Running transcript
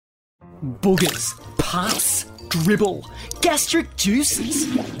boogers, pus, dribble, gastric juices.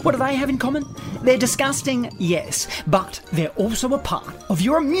 What do they have in common? They're disgusting, yes, but they're also a part of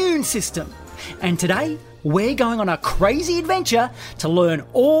your immune system. And today, we're going on a crazy adventure to learn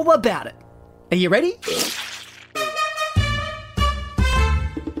all about it. Are you ready?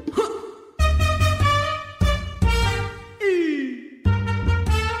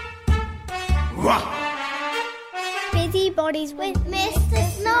 Busybodies with Mr.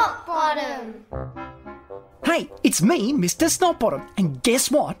 Snotbottom. Hey, it's me, Mr. Snotbottom, and guess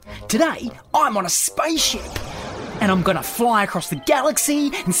what? Today, I'm on a spaceship. And I'm gonna fly across the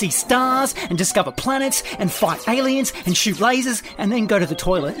galaxy and see stars and discover planets and fight aliens and shoot lasers and then go to the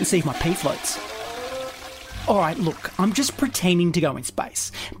toilet and see if my pee floats. Alright, look, I'm just pretending to go in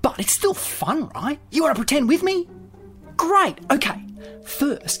space. But it's still fun, right? You wanna pretend with me? Great, okay.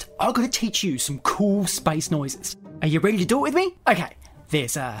 First, I've gotta teach you some cool space noises. Are you ready to do it with me? Okay,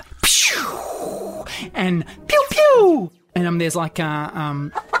 there's a pew and pew pew. And there's like a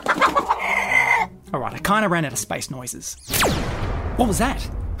Alright, I kind of ran out of space noises. What was that?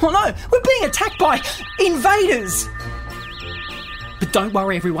 Oh no, we're being attacked by invaders! But don't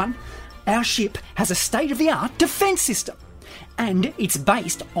worry everyone, our ship has a state-of-the-art defence system. And it's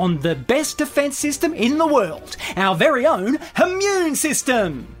based on the best defence system in the world, our very own immune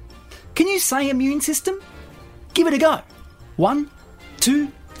system. Can you say immune system? Give it a go. 1, 2,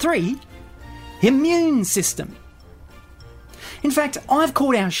 3. Immune system. In fact, I've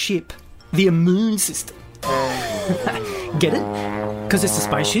called our ship the immune system. Get it? Because it's a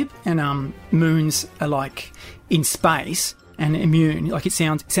spaceship, and moons are like in space, and immune, like it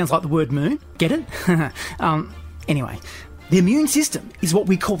sounds like the word moon. Get it? Anyway, the immune system is what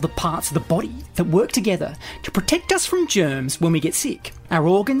we call the parts of the body that work together to protect us from germs when we get sick. Our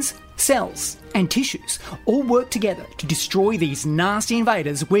organs, cells, and tissues all work together to destroy these nasty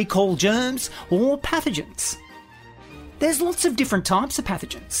invaders we call germs or pathogens. There's lots of different types of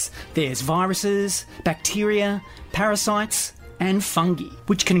pathogens. There's viruses, bacteria, parasites, and fungi,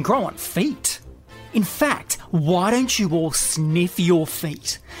 which can grow on feet. In fact, why don't you all sniff your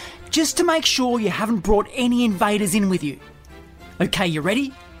feet? Just to make sure you haven't brought any invaders in with you. Okay, you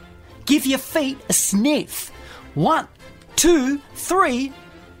ready? Give your feet a sniff. 1, 2, 3.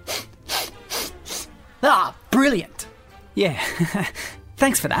 Ah, brilliant. Yeah,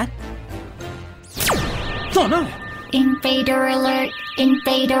 thanks for that. Oh no. Invader alert,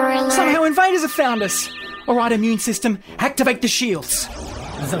 invader alert. Somehow invaders have found us. Alright, immune system, activate the shields.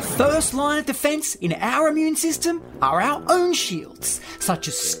 The first line of defence in our immune system are our own shields, such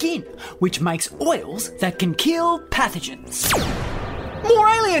as skin, which makes oils that can kill pathogens. More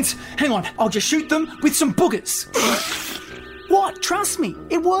aliens! Hang on, I'll just shoot them with some boogers. What? Trust me,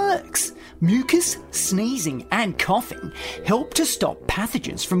 it works. Mucus, sneezing and coughing help to stop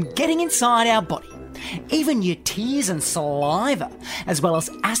pathogens from getting inside our body. Even your tears and saliva, as well as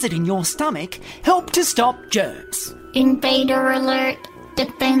acid in your stomach, help to stop germs. Invader alert.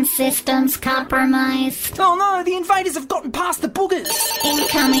 Defense systems compromised. Oh no, the invaders have gotten past the boogers.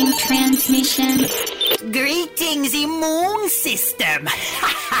 Incoming transmission. Greetings, immune system.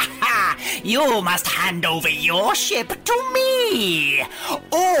 You must hand over your ship to me.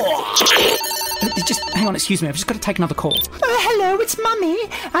 Or... Just hang on, excuse me, I've just got to take another call. Hello, it's Mummy.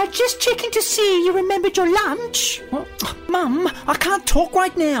 Just checking to see you remembered your lunch. Well, Mum, I can't talk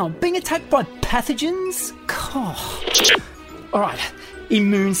right now. Being attacked by pathogens? Alright,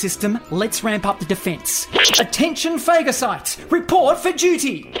 immune system, let's ramp up the defence. Attention phagocytes, report for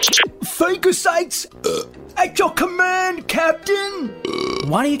duty. Phagocytes? At your command, Captain.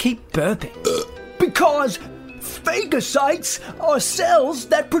 Why do you keep burping? Because phagocytes are cells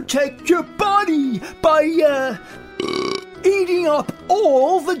that protect your body by, eating up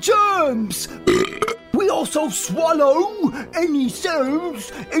all the germs. We also swallow any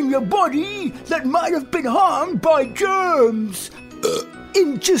cells in your body that might have been harmed by germs.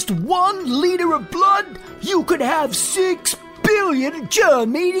 In just 1 litre of blood, you could have 6 billion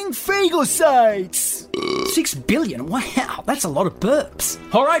germ-eating phagocytes. 6 billion? Wow, that's a lot of burps.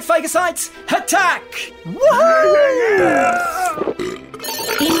 All right, phagocytes, attack! Woohoo!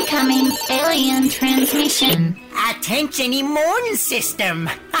 Incoming alien transmission. Attention, immune system.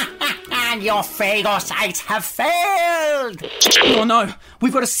 And your phagocytes have failed. Oh no,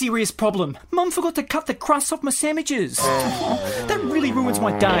 we've got a serious problem. Mum forgot to cut the crust off my sandwiches. Oh, that really ruins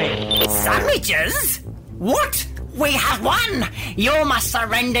my day. Sandwiches? What? We have won! You must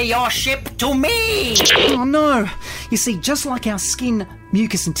surrender your ship to me! Oh no! You see, just like our skin,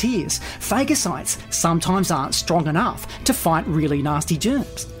 mucus and tears, phagocytes sometimes aren't strong enough to fight really nasty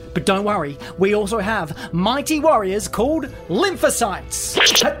germs. But don't worry, we also have mighty warriors called lymphocytes.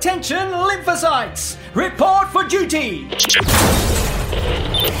 Attention, lymphocytes! Report for duty!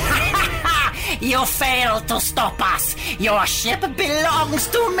 You failed to stop us. Your ship belongs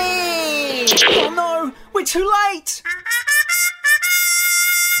to me. Oh no, we're too late!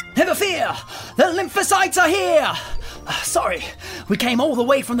 Never fear, the lymphocytes are here! Sorry, we came all the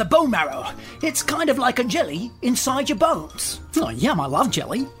way from the bone marrow. It's kind of like a jelly inside your bones. Oh, yum, I love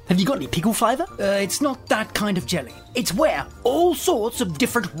jelly. Have you got any pickle flavour? It's not that kind of jelly. It's where all sorts of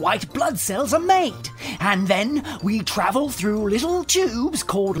different white blood cells are made. And then we travel through little tubes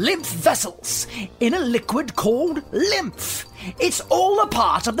called lymph vessels in a liquid called lymph. It's all a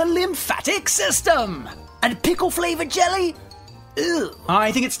part of the lymphatic system. And pickle flavoured jelly? Ugh.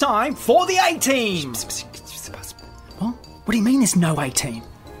 I think it's time for the A-Team. What do you mean there's no A-Team?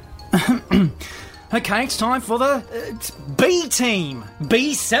 Okay, it's time for the B-Team.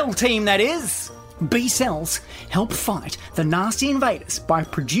 B-Cell Team, that is. B-cells help fight the nasty invaders by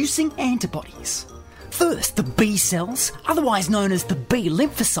producing antibodies. First, the B-cells, otherwise known as the B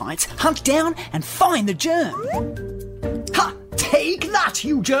lymphocytes, hunt down and find the germ. Ha! Take that,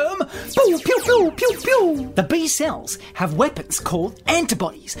 you germ! Pew, pew, pew, pew, pew! The B-cells have weapons called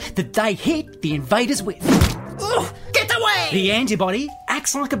antibodies that they hit the invaders with. Ugh, get away! The antibody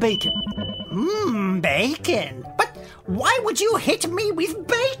acts like a beacon. Bacon. But why would you hit me with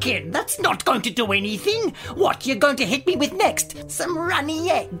bacon? That's not going to do anything. What, you're going to hit me with next? Some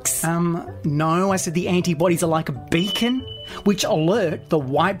runny eggs? No, I said the antibodies are like a beacon, which alert the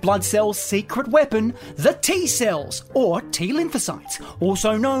white blood cell's secret weapon, the T cells, or T lymphocytes,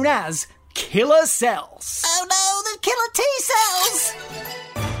 also known as killer cells. Oh no, the killer T cells!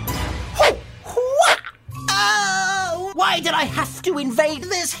 Oh, why did I have to invade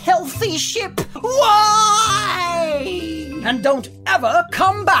this healthy ship? Why? And don't ever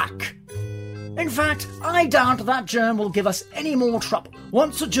come back! In fact, I doubt that germ will give us any more trouble.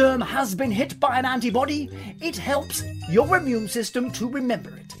 Once a germ has been hit by an antibody, it helps your immune system to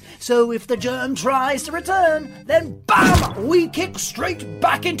remember it. So if the germ tries to return, then BAM! We kick straight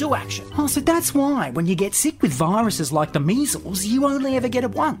back into action. Oh, so that's why when you get sick with viruses like the measles, you only ever get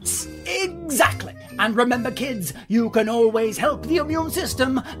it once. Exactly. And remember, kids, you can always help the immune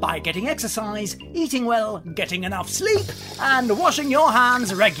system by getting exercise, eating well, getting enough sleep, and washing your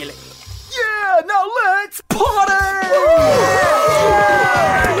hands regularly. Yeah, now let's party!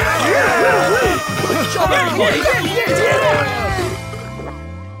 Good job, everybody!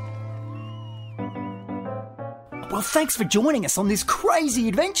 Well, thanks for joining us on this crazy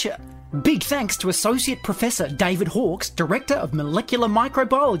adventure. Big thanks to Associate Professor David Hawkes, Director of Molecular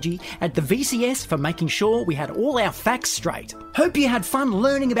Microbiology at the VCS, for making sure we had all our facts straight. Hope you had fun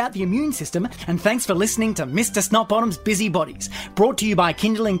learning about the immune system, and thanks for listening to Mr. Snotbottom's Busy Bodies, brought to you by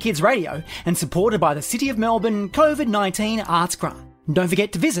Kindling Kids Radio and supported by the City of Melbourne COVID-19 Arts Grant. And don't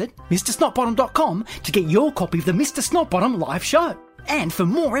forget to visit MrSnotbottom.com to get your copy of the Mr. Snotbottom live show. And for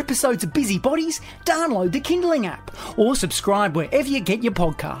more episodes of Busy Bodies, download the Kindling app or subscribe wherever you get your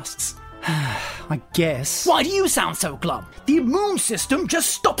podcasts. I guess. Why do you sound so glum? The immune system just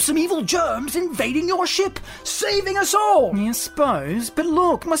stops some evil germs invading your ship, saving us all. Yeah, I suppose. But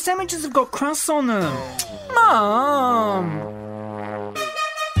look, my sandwiches have got crusts on them. Mum!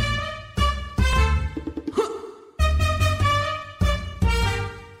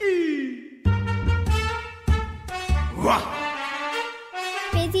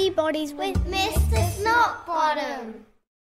 Busy Bodies with Mr. Snotbottom.